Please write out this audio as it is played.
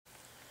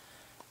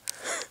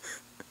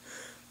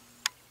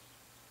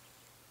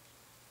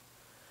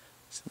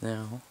So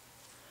now,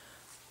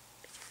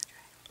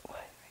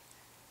 what?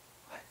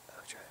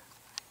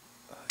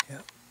 Oh,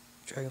 yep,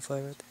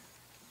 dragonfly right there.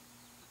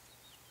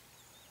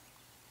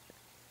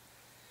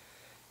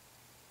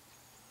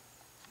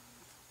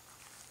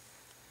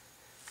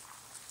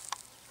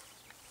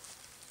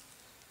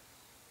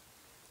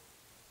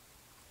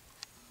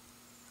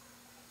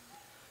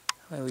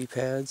 Lily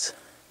pads.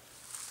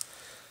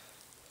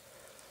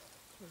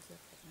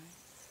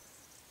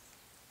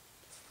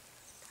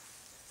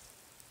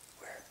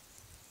 Where?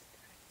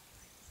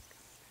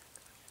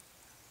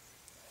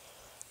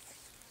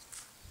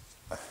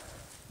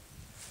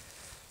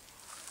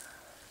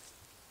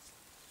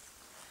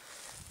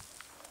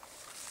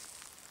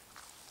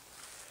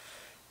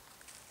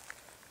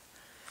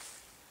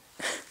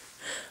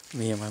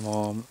 Me and my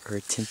mom are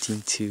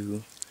attempting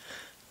to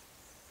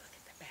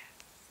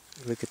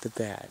look at the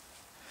bat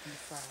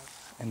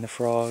and the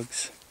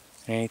frogs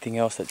and anything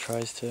else that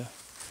tries to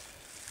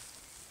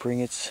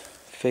bring its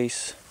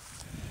face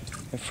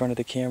in front of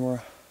the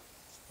camera.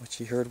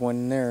 Which you heard one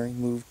in there. He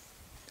moved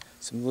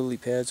some lily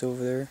pads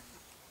over there.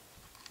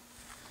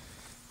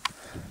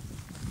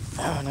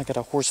 Oh, and I got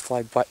a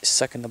horsefly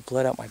sucking the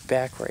blood out my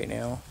back right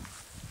now.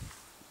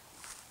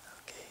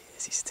 Okay,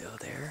 is he still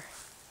there?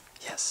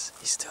 Yes,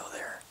 he's still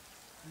there.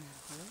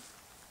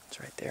 It's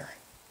right there.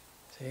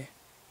 See?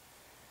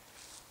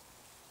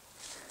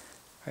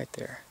 Right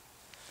there.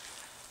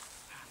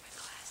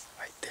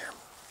 Right there.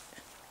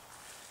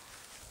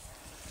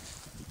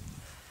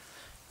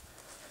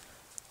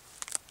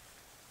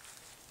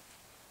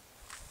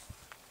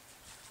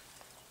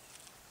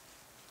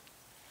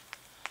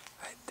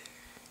 Right there.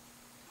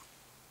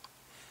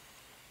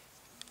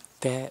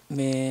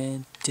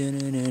 Batman.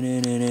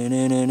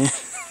 Dun-dun-dun-dun-dun-dun-dun.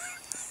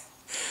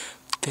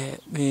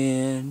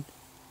 Batman.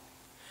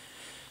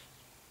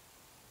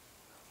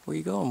 Where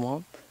you going,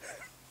 Mom?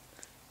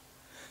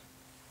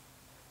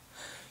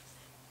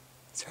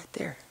 It's right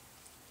there.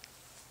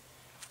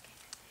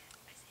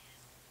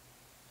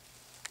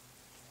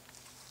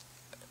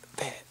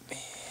 Batman.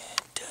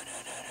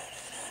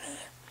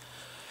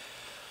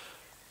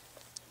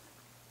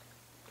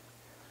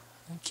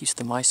 Keeps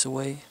the mice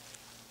away.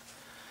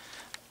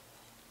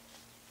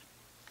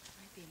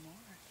 Might be more.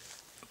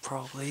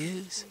 Probably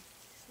is.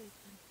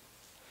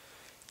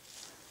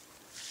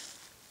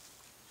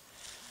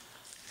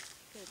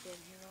 Could have been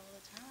here all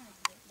the time,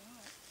 but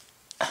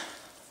not.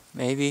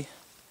 Maybe.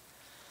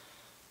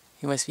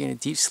 He must be in a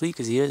deep sleep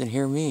because he doesn't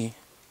hear me.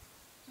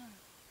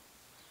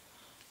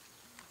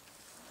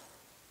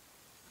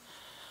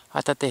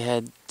 I thought they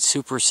had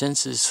super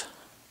senses.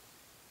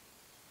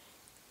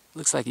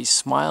 Looks like he's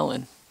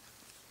smiling.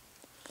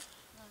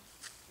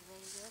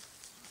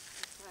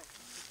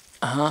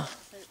 Uh-huh.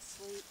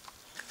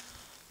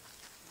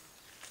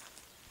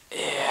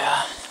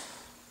 Yeah.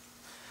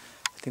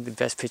 I think the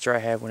best picture I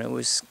had when it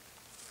was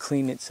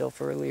cleaning itself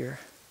earlier.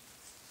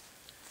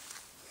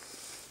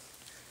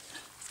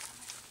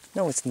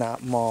 No, it's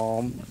not,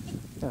 Mom.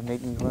 Don't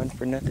make me run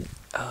for nothing.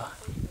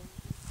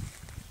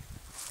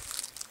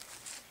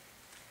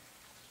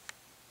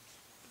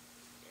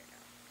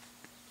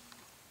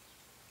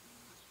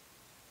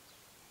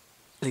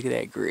 Look at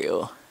that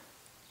grill.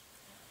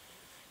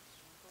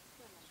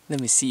 Let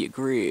me see your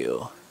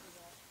grill.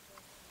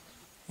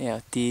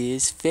 Yeah,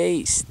 this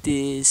face.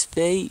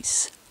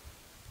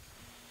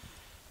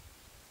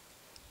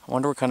 I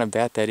wonder what kind of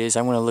bat that is.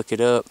 I'm gonna look it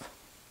up.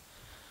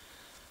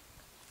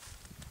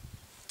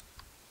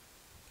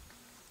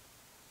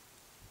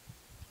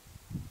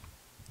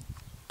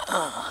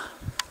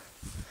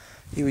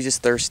 He was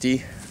just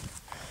thirsty.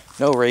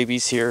 No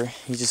rabies here.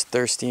 He's just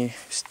thirsty.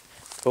 It's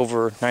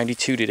over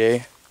 92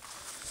 today.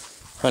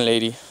 Huh,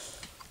 lady?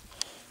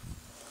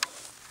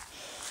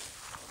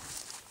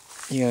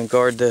 You gonna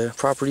guard the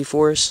property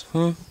for us?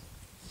 Hmm?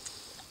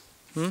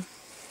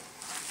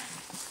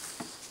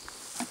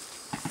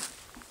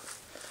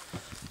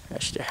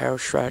 That's the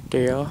house right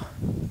there.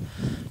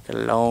 Got a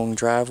long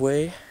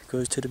driveway.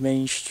 Goes to the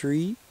main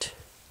street.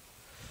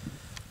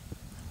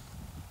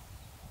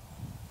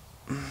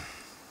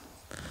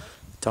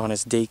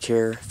 Donna's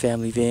daycare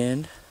family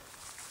van.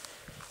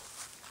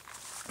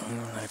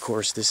 And of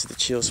course, this is the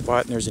chill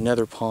spot, and there's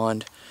another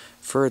pond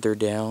further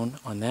down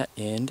on that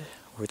end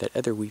where that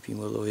other weeping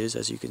willow is,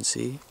 as you can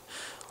see.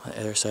 On the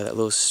other side of that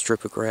little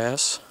strip of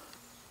grass.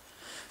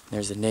 And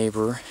there's a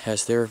neighbor,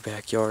 has their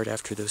backyard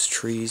after those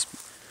trees.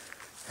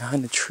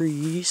 Behind the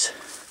trees.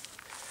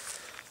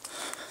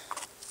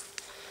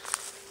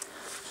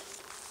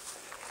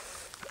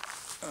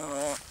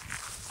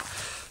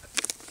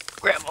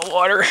 Grab my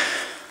water.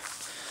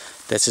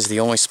 This is the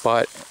only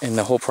spot in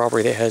the whole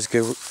property that has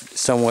good,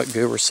 somewhat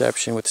good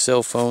reception with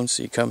cell phones.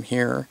 So you come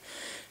here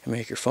and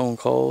make your phone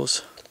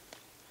calls.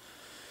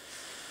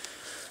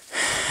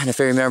 And if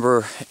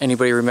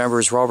anybody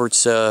remembers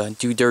Robert's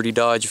Do Dirty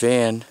Dodge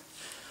van,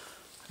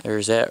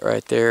 there's that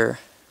right there,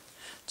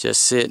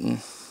 just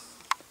sitting.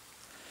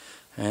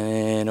 And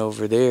then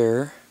over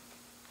there,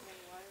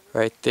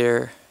 right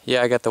there,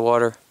 yeah, I got the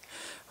water.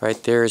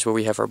 Right there is where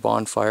we have our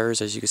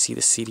bonfires. As you can see,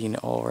 the seating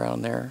all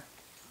around there.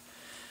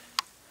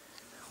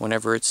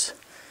 whenever it's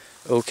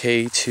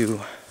okay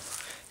to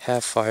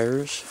have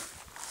fires.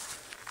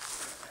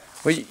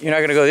 Wait, you're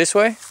not gonna go this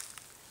way?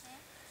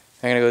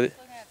 I'm gonna go. Looking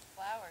at the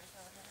flowers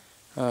over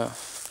there. Oh.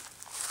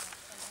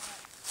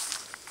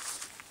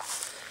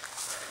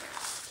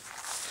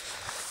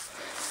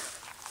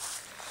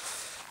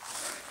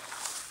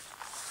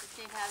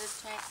 See how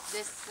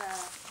this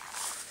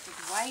is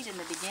white in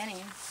the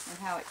beginning, and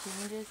how it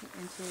changes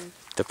into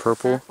The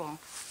purple. purple.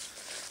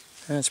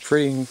 That's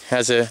pretty.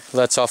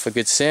 Lets off a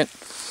good scent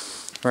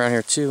around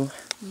here too.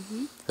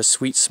 Mm-hmm. A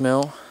sweet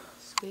smell.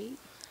 Sweet.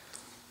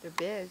 They're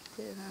big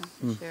too, huh?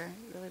 For sure.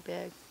 Really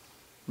big.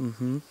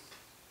 Mm-hmm.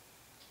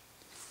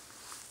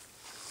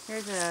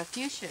 Here's a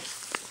fuchsia.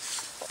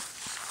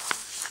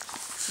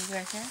 See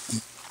right there?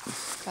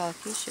 Called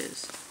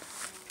fuchsias.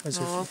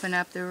 They'll open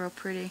up. They're real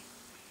pretty.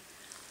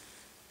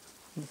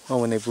 Oh,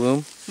 when they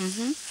bloom?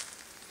 Mm-hmm.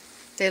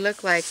 They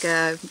look like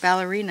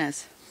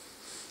ballerinas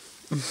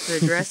with their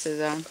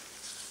dresses on.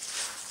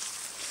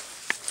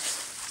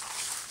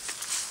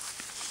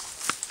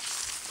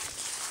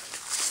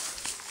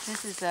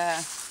 This is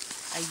a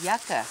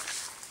yucca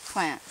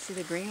plant. See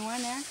the green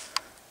one there?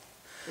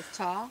 It's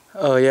tall.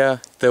 Oh yeah,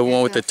 the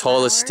one with the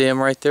tallest flower. stem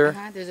right there.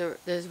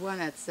 There's one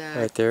that's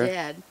Right there.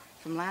 dead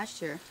from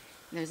last year.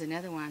 And there's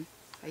another one,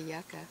 a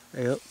yucca.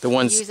 Yep. The We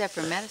ones. use that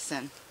for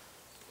medicine.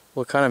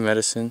 What kind of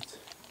medicine?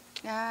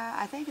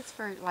 I think it's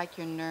for like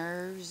your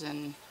nerves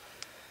and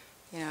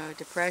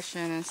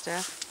depression and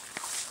stuff.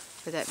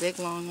 For that big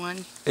long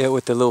one. Yeah,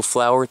 with the little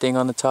flower thing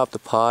on the top, the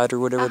pod or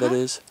whatever that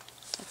is.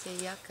 That's a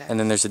yucca. And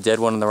then there's a dead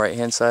one on the right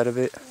hand side of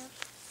it. Yep.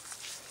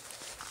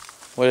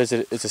 What is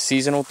it? It's a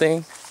seasonal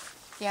thing?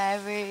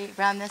 Yeah,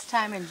 around this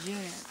time in June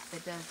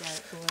it does that.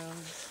 It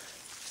blooms.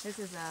 This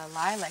is a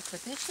lilac,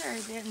 but this year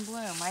it didn't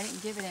bloom. I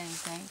didn't give it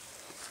anything.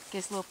 It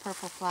gets little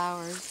purple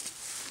flowers.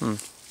 And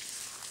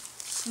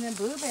then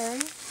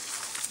blueberries.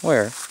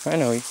 Where? I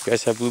know you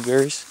guys have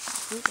blueberries.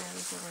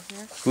 Blueberries over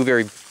here.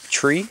 Blueberry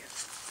tree?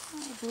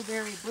 Oh,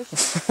 blueberry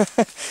bushes.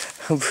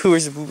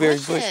 Where's the blueberry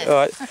bush? Bushes. Oh,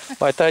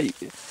 I thought you.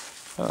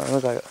 Oh, it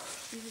looked like.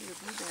 These are the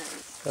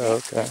blueberries. Oh,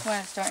 okay. This one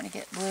is starting to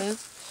get blue.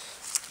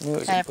 I knew it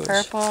was Kind a of bush.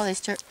 purple.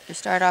 They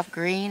start off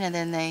green and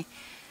then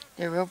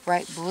they're real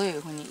bright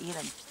blue when you eat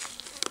them.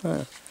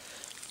 Huh.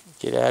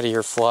 Get out of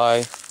here, fly.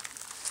 And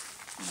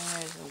then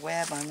there's a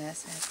web on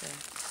this. I have to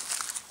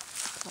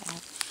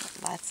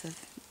lots of.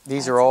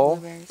 These lots are of all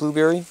blueberries.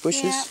 blueberry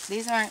bushes? Yeah,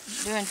 these aren't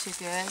doing too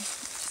good.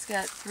 Just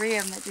got 3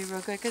 of them that do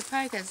real good. Cause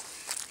probably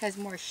has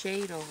more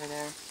shade over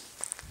there.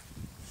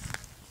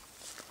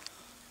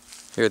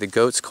 Here, the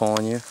goat's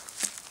calling you. And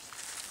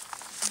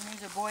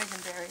these are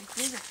boysenberries.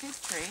 These are fig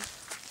trees.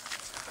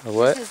 A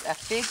what? This is a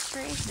fig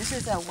tree. This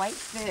is a white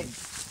fig.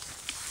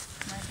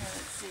 Right here,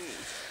 let's see.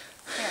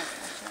 Here,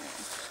 I'll show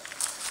you.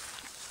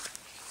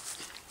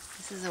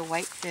 This is a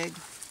white fig.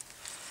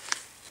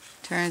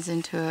 Turns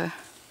into a.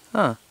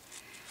 Huh.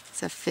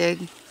 It's a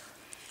fig.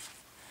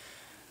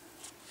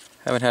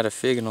 Haven't had a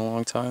fig in a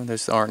long time.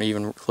 Those aren't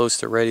even close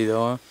to ready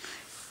though, huh?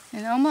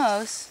 And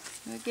almost.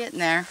 We're getting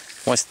there.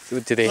 Do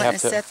they Letting have it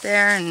to sit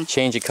there and.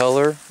 change a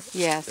color?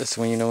 Yes. That's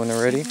when you know when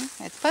they're ready?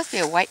 Mm-hmm. It's supposed to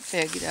be a white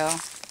fig though.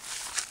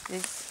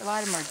 A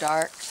lot of them are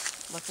dark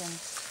looking.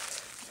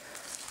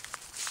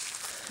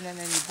 And then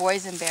there's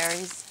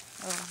boysenberries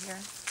over here.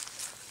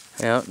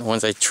 Yeah, the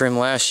ones I trimmed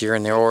last year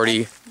and they're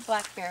already,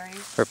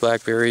 Blackberries. or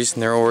blackberries,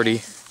 and they're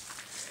already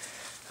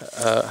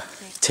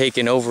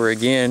taken over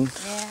again.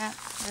 Yeah,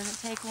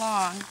 doesn't take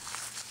long.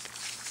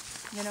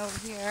 Then over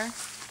here,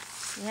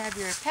 you have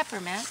your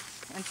peppermint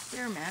and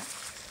spearmint.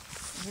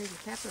 And here's your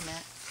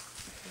peppermint.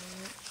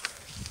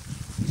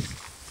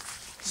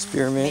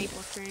 Spearmint.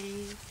 Maple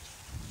trees.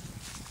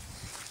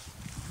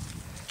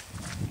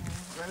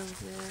 And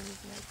roses.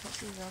 Yeah, put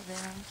these all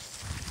down.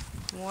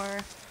 More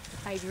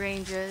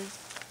hydrangeas.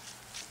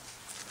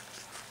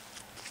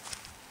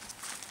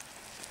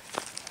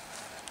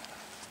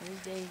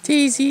 There's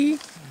Daisy.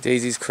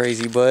 Daisy's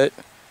crazy butt.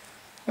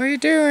 What are you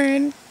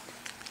doing?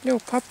 Little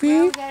puppy?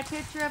 Well, we got a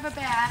picture of a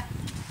bat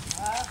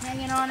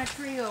hanging on a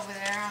tree over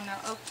there on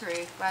the oak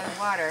tree by the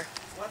water.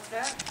 What's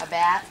that? A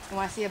bat. You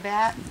want to see a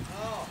bat?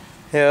 Oh.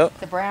 Yep.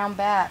 The brown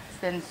bat.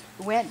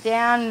 Went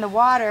down in the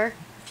water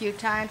a few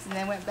times and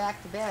then went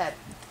back to bed.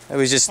 It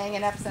was just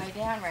Hanging upside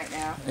down right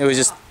now.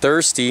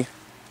 thirsty.